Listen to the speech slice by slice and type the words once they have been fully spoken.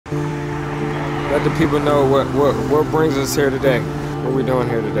Let the people know what brings us here today. What we doing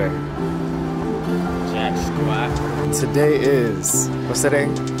here today? Jack Squat. Today is, what's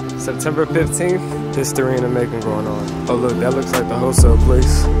today? September 15th. History in the making going on. Oh look, that looks like the wholesale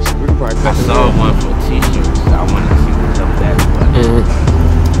place. We can probably I saw one for t-shirts. I wanted to see what's up that, but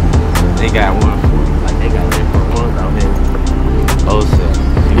they got one for, like they got different ones out here. Wholesale.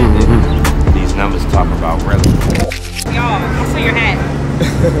 These numbers talk about relative. Y'all, I see your hat.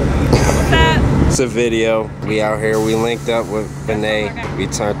 What's that? It's a video. We out here. We linked up with Vinay. We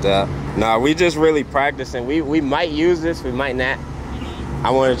turned up. Nah, we just really practicing. We might use this. We might not. I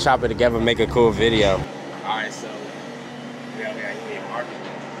want to chop it together and make a cool video. All right, so we out here in marketing.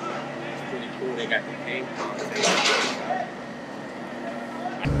 It's pretty cool. They got the ping pong table.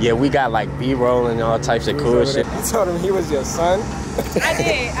 Yeah, we got like B-roll and all types of cool shit. You told him he was your son? I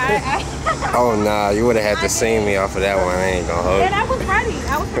did. Oh nah, you would have had to see me off of that one. I ain't gonna hold you. And I was ready.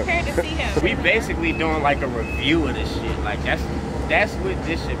 I was prepared to see him. We basically doing like a review of this shit. Like that's what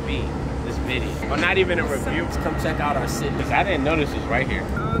this should be. This video. Or not even a review. Come check out our city. Because I didn't know this was right here.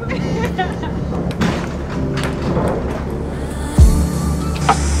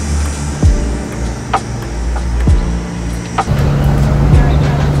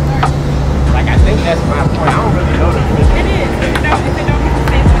 Like I think that's my point. I don't really know this. It is. If it don't hit the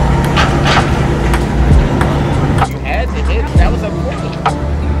same You had to hit. That was a point.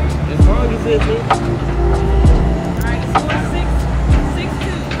 As long as it hit. Alright,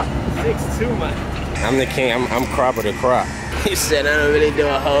 6'2", man. I'm the king. I'm crop of the crop. He said I don't really do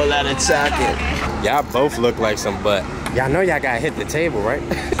a whole lot of talking. Y'all both look like some butt. Y'all know y'all gotta hit the table, right?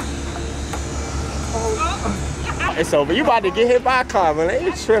 It's over. You about to get hit by a car, man. Ain't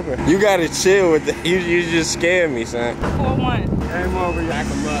you tripping? You gotta chill with that. You just scared me, son. 4-1. Game over. Back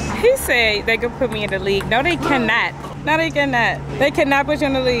him up. He said they could put me in the league. No, they cannot. No, they cannot. They cannot put you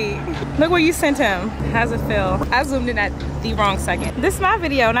in the league. Look where you sent him. How's it feel? I zoomed in at the wrong second. This is my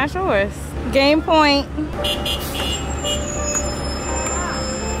video, not yours. Game point.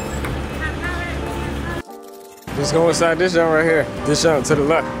 Just go inside this jump right here. This jump to the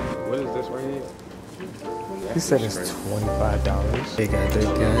left. What is this right here? He said it's $25. They got the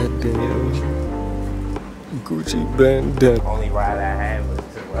goddamn Gucci bandana. Only ride I had was to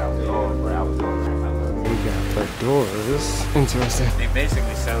where I was going, but I was going. We got fedoras. Interesting. They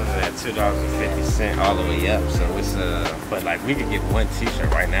basically selling it at $2.50 all the way up. So it's but like we could get one T-shirt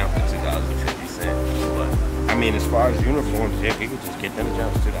right now for $2.50. But I mean, as far as uniforms, yeah, we could just get them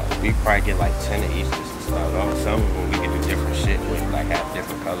jumps $2. We could probably get like 10 of each just to start off. Some of them we could do different shit with, like have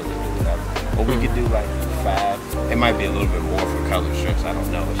different colors and do whatever. Or we could do like 5. It might be a little bit more for color strips. I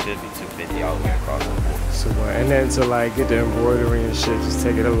don't know. It should be $2.50 all the way across the board. So and then to like get the embroidery and shit, just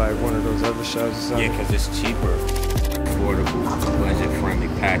take it to like one of those other shops or something. Yeah, because it's cheaper, affordable, budget-friendly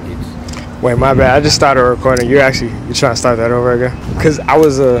package. Wait, my bad. I just started recording. You trying to start that over again? Cause I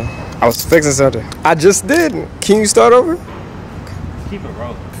was fixing something. I just did. Can you start over? Keep it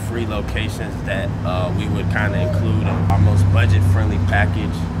rolling. Free locations that we would kind of include in our most budget-friendly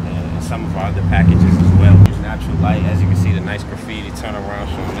package and some of our other packages as well. There's natural light, as you can see, the nice graffiti turnaround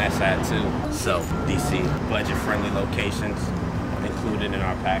from that side too. So DC budget-friendly locations included in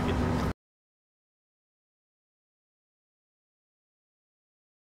our packages.